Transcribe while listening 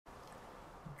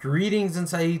Greetings and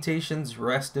salutations,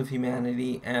 rest of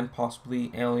humanity and possibly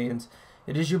aliens.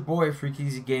 It is your boy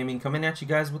Freaky Gaming coming at you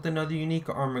guys with another unique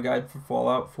armor guide for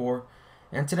Fallout 4.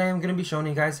 And today I'm going to be showing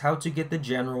you guys how to get the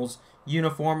General's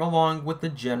uniform along with the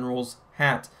General's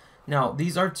hat. Now,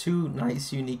 these are two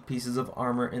nice unique pieces of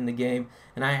armor in the game,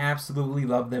 and I absolutely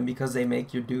love them because they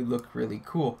make your dude look really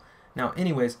cool. Now,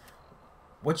 anyways,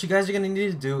 what you guys are going to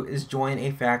need to do is join a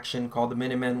faction called the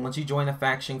Minutemen. Once you join a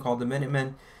faction called the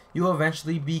Minutemen, you will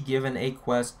eventually be given a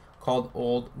quest called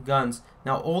Old Guns.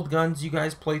 Now, Old Guns, you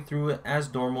guys play through it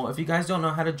as normal. If you guys don't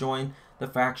know how to join the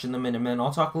faction, the Minutemen,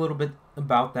 I'll talk a little bit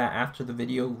about that after the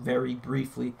video very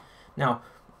briefly. Now,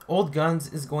 Old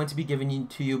Guns is going to be given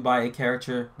to you by a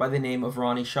character by the name of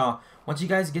Ronnie Shaw. Once you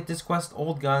guys get this quest,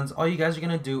 Old Guns, all you guys are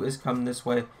going to do is come this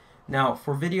way. Now,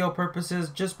 for video purposes,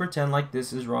 just pretend like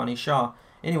this is Ronnie Shaw.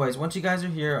 Anyways, once you guys are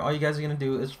here, all you guys are going to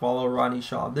do is follow Ronnie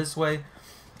Shaw this way.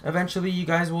 Eventually, you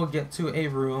guys will get to a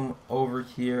room over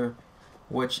here,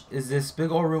 which is this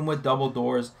big old room with double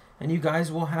doors, and you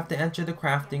guys will have to enter the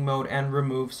crafting mode and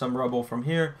remove some rubble from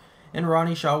here, and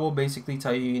Ronnie Shaw will basically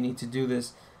tell you need to do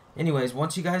this. Anyways,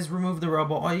 once you guys remove the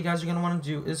rubble, all you guys are going to want to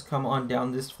do is come on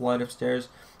down this flight of stairs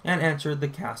and enter the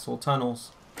castle tunnels.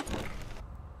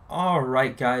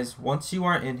 Alright guys, once you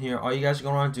are in here, all you guys are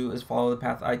going to want to do is follow the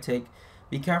path I take.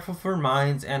 Be careful for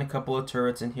mines and a couple of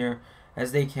turrets in here,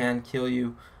 as they can kill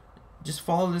you. Just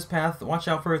follow this path, watch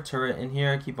out for a turret in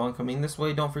here, keep on coming this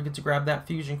way, don't forget to grab that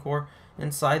fusion core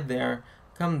inside there.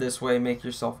 Come this way, make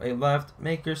yourself a left,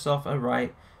 make yourself a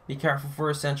right. Be careful for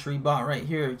a sentry bot right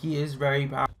here, he is very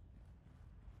powerful.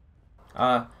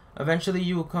 Eventually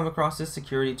you will come across this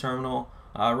security terminal.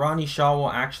 Ronnie Shaw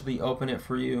will actually open it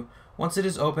for you. Once it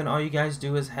is open, all you guys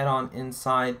do is head on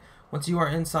inside. Once you are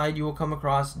inside, you will come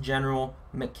across General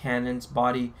McCannon's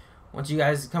body. Once you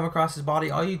guys come across his body,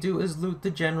 all you do is loot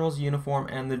the General's uniform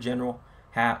and the General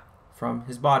hat from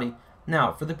his body.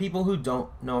 Now, for the people who don't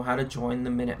know how to join the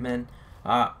Minutemen,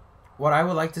 what I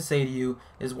would like to say to you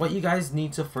is what you guys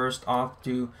need to first off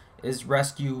do is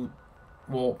rescue,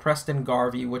 well, Preston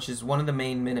Garvey, which is one of the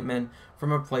main Minutemen,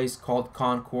 from a place called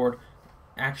Concord,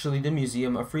 actually the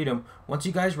Museum of Freedom. Once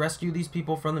you guys rescue these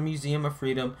people from the Museum of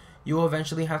Freedom, you will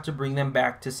eventually have to bring them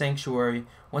back to Sanctuary.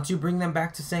 Once you bring them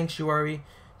back to Sanctuary,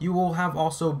 you will have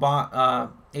also bought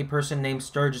a person named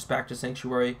Sturgis back to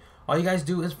Sanctuary. All you guys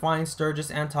do is find Sturgis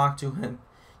and talk to him.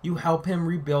 You help him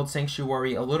rebuild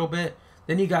Sanctuary a little bit.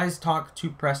 Then you guys talk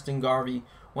to Preston Garvey.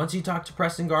 Once you talk to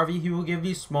Preston Garvey, he will give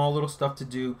you small little stuff to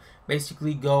do.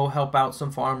 Basically, go help out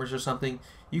some farmers or something.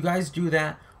 You guys do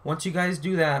that. Once you guys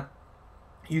do that,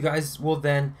 you guys will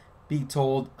then be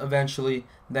told eventually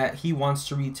that he wants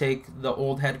to retake the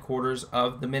old headquarters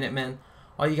of the Minutemen.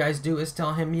 All you guys do is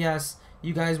tell him yes.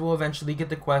 You guys will eventually get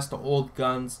the quest, the Old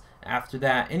Guns, after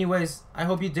that. Anyways, I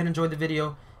hope you did enjoy the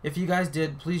video. If you guys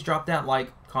did, please drop that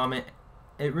like, comment.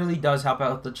 It really does help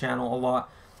out the channel a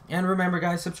lot. And remember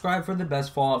guys, subscribe for the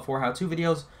best Fallout 4 how-to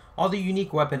videos, all the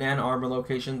unique weapon and armor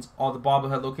locations, all the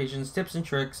bobblehead locations, tips and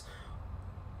tricks,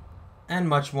 and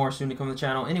much more soon to come to the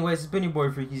channel. Anyways, it's been your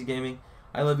boy Freaky Gaming.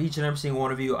 I love each and every single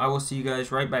one of you. I will see you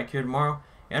guys right back here tomorrow.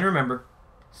 And remember,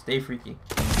 stay freaky.